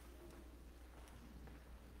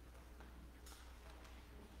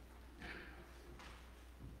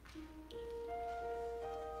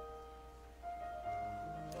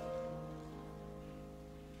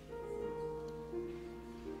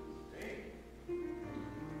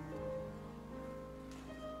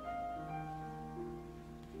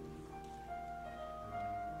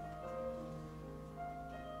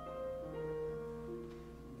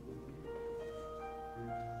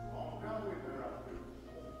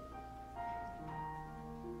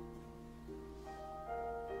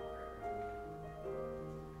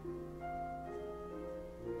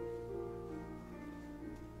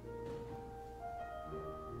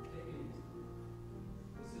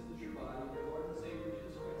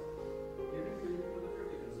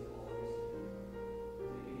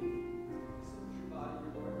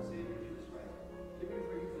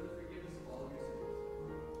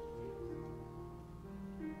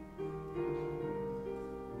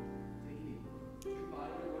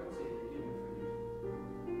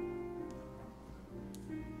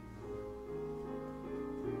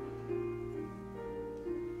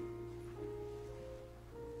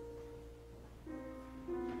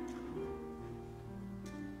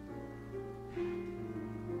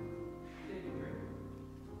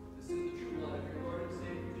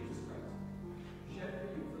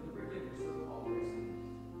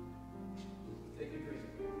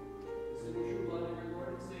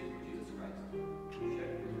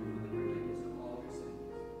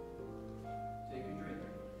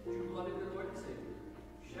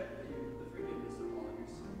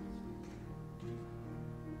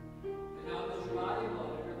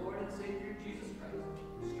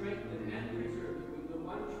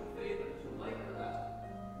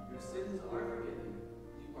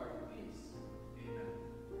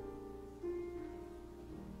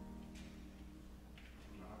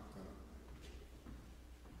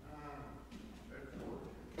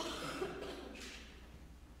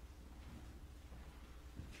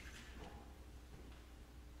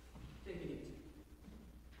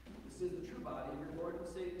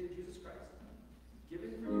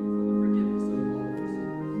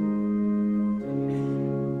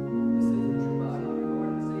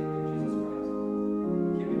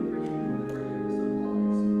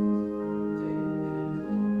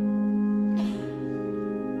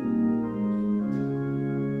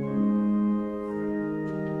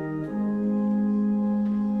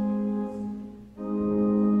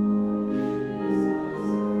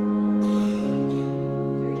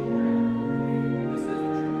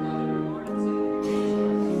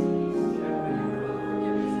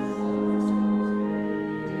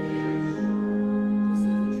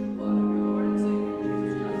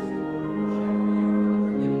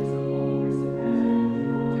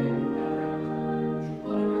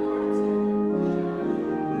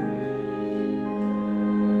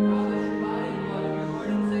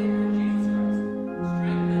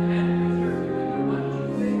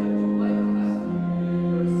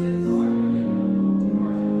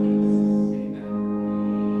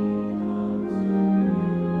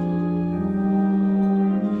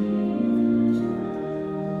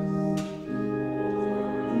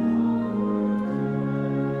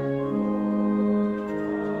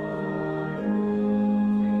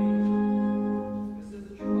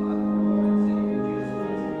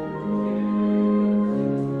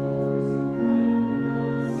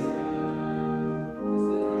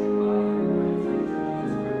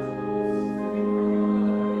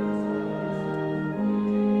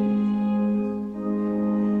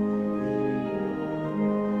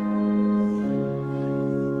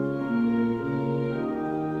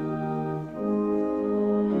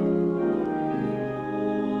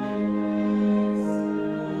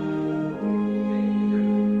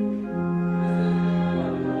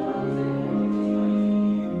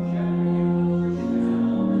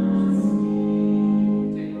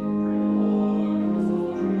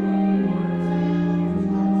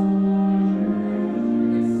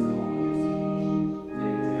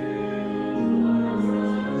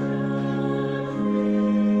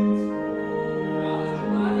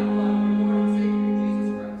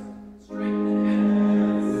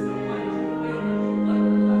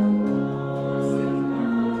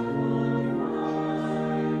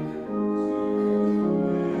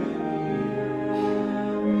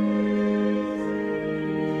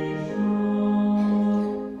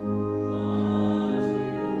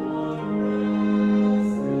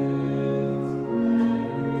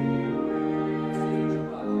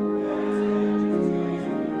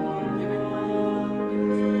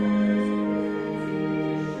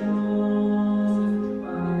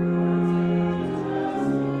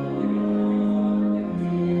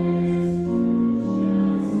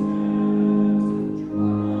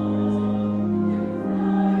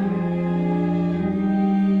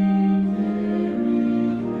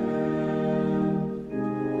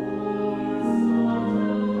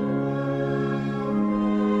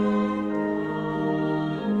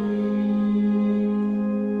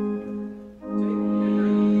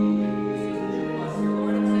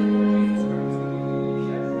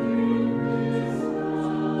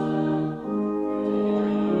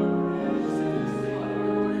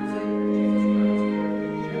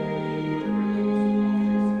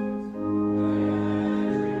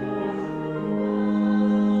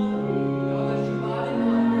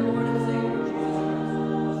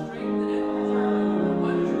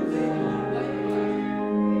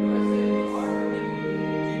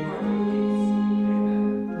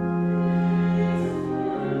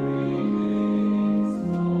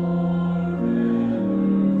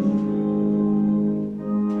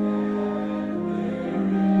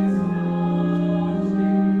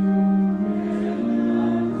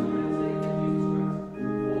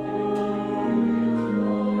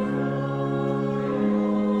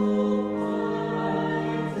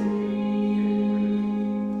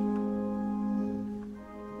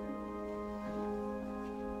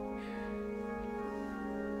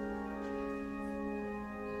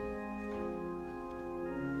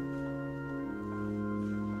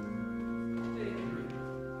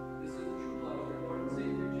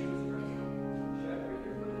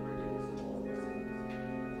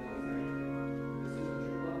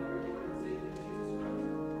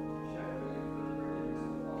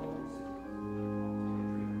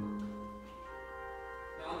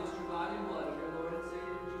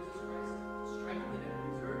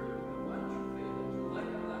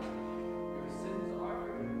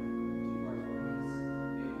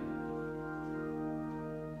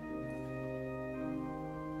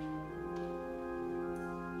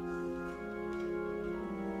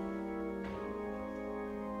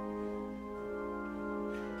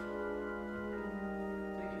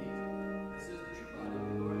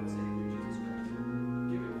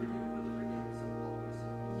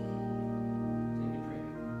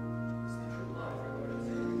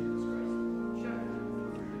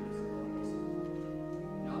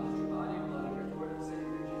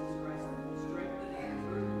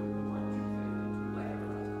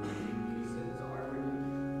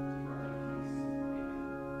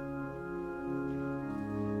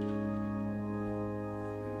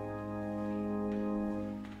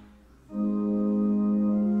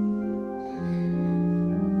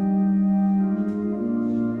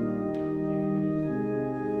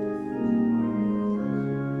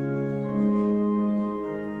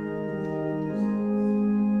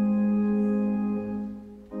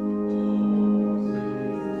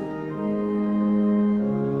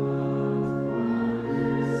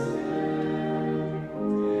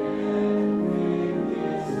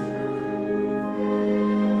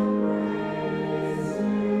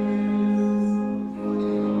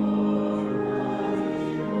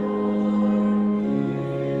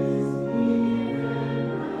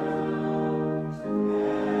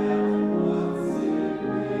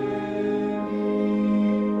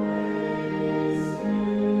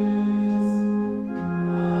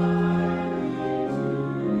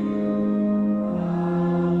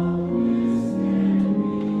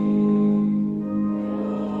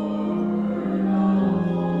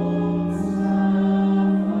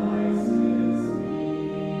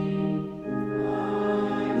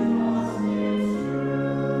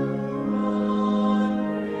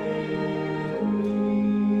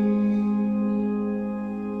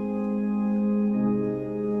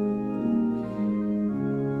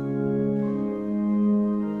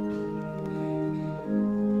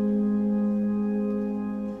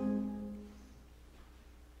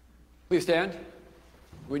 Please stand.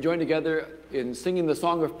 We join together in singing the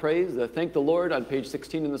song of praise, the Thank the Lord, on page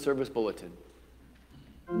 16 in the service bulletin.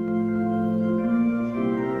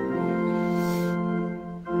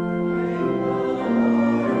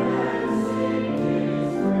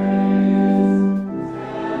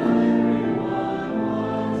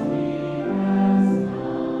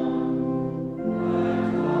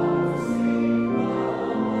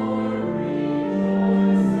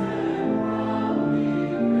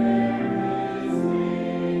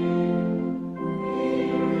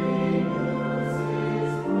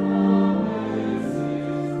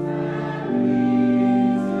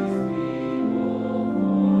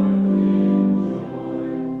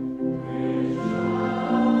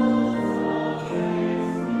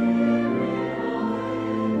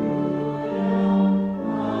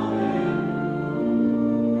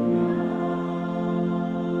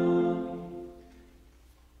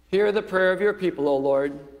 Hear the prayer of your people, O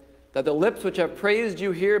Lord, that the lips which have praised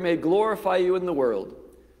you here may glorify you in the world,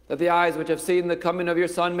 that the eyes which have seen the coming of your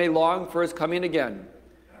Son may long for his coming again,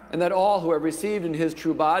 and that all who have received in his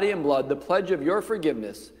true body and blood the pledge of your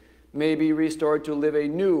forgiveness may be restored to live a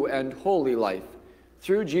new and holy life,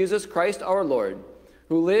 through Jesus Christ our Lord,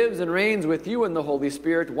 who lives and reigns with you in the Holy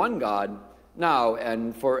Spirit, one God, now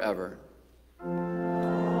and forever.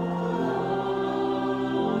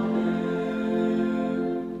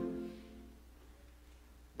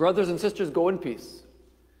 Brothers and sisters, go in peace.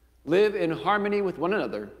 Live in harmony with one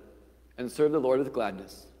another and serve the Lord with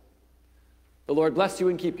gladness. The Lord bless you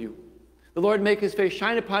and keep you. The Lord make his face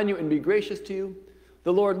shine upon you and be gracious to you.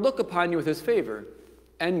 The Lord look upon you with his favor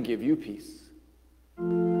and give you peace.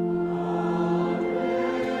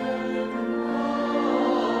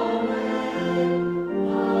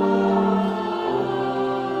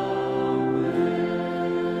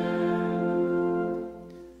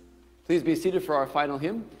 Please be seated for our final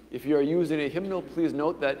hymn. If you are using a hymnal, please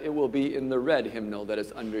note that it will be in the red hymnal that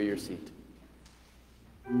is under your seat.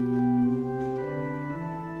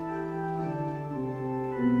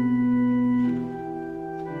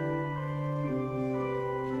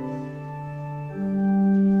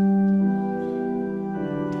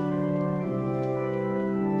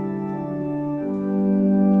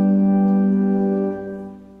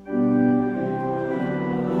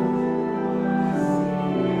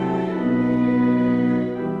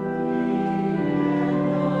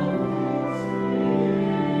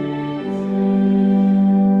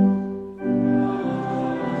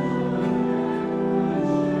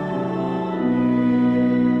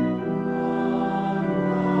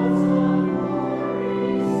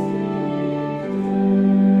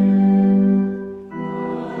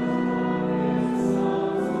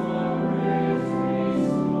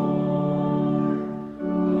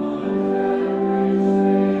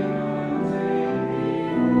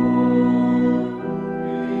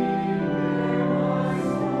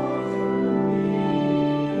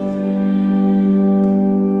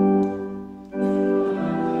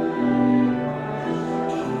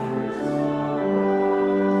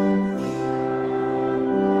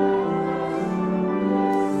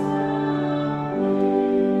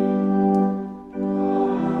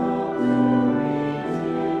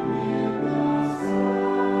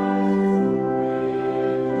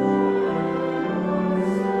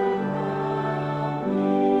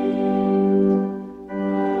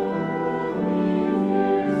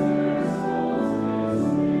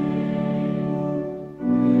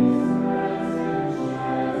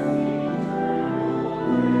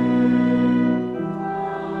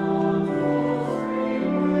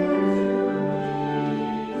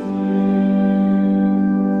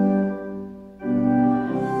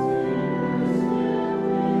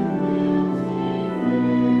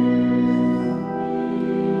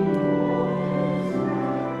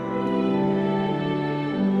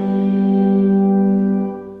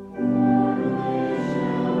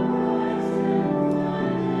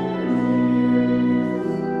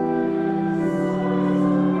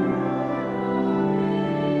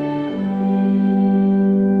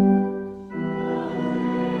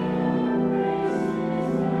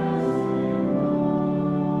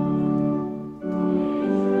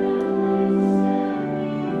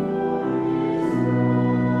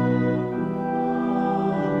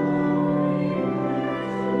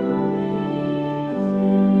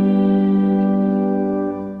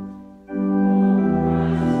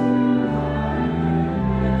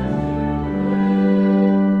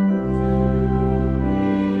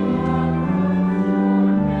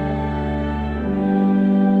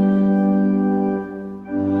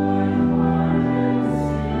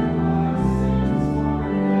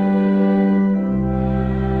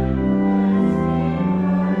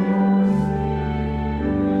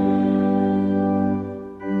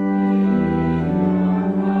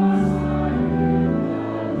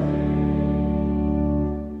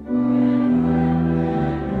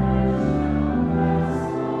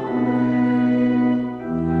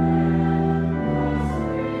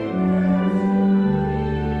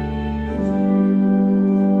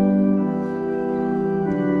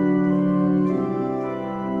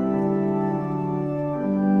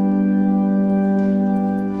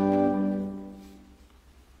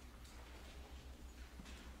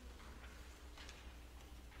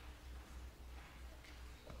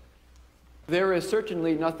 There is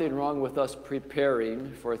certainly nothing wrong with us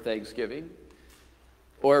preparing for Thanksgiving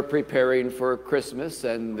or preparing for Christmas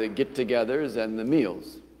and the get-togethers and the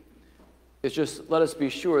meals. It's just let us be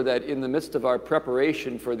sure that in the midst of our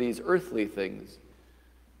preparation for these earthly things,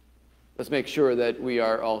 let's make sure that we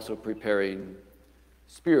are also preparing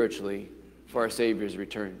spiritually for our Savior's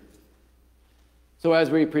return. So as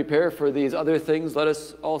we prepare for these other things, let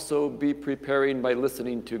us also be preparing by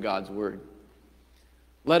listening to God's Word.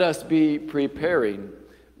 Let us be preparing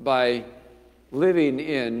by living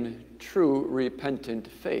in true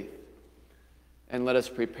repentant faith. And let us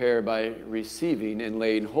prepare by receiving and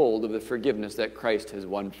laying hold of the forgiveness that Christ has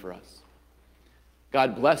won for us.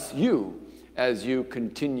 God bless you as you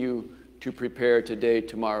continue to prepare today,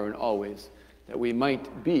 tomorrow, and always, that we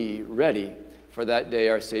might be ready for that day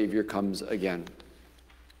our Savior comes again.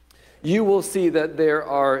 You will see that there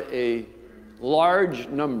are a large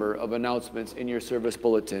number of announcements in your service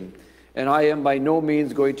bulletin, and I am by no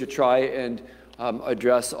means going to try and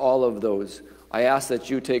address all of those. I ask that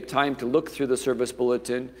you take time to look through the service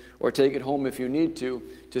bulletin, or take it home if you need to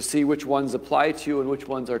see which ones apply to you and which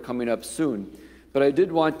ones are coming up soon. But I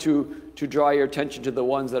did want to draw your attention to the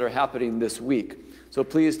ones that are happening this week. So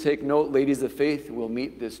please take note, Ladies of Faith will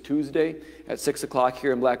meet this Tuesday at 6 o'clock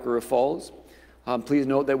here in Black River Falls. Please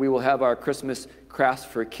note that we will have our Christmas crafts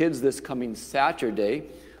for kids this coming Saturday.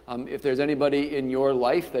 If there's anybody in your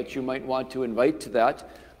life that you might want to invite to that,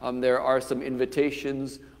 there are some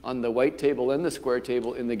invitations on the white table and the square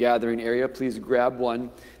table in the gathering area. Please grab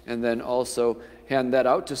one and then also hand that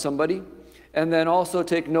out to somebody. And then also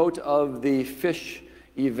take note of the fish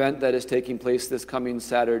event that is taking place this coming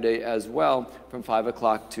Saturday as well, from 5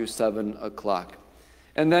 o'clock to 7 o'clock.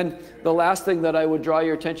 And then the last thing that I would draw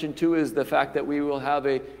your attention to is the fact that we will have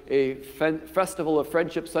a Festival of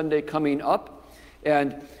Friendship Sunday coming up.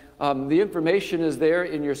 And the information is there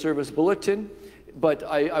in your service bulletin, but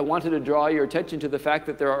I wanted to draw your attention to the fact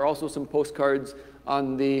that there are also some postcards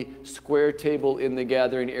on the square table in the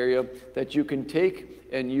gathering area that you can take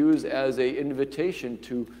and use as an invitation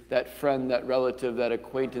to that friend, that relative, that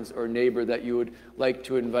acquaintance or neighbor that you would like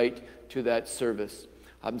to invite to that service.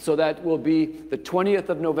 So that will be the 20th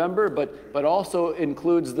of November, but also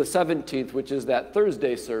includes the 17th, which is that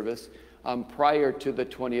Thursday service prior to the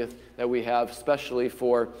 20th that we have specially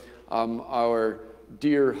for our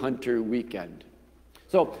Deer Hunter weekend.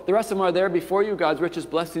 So the rest of them are there before you. God's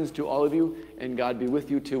richest blessings to all of you, and God be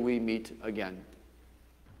with you till we meet again.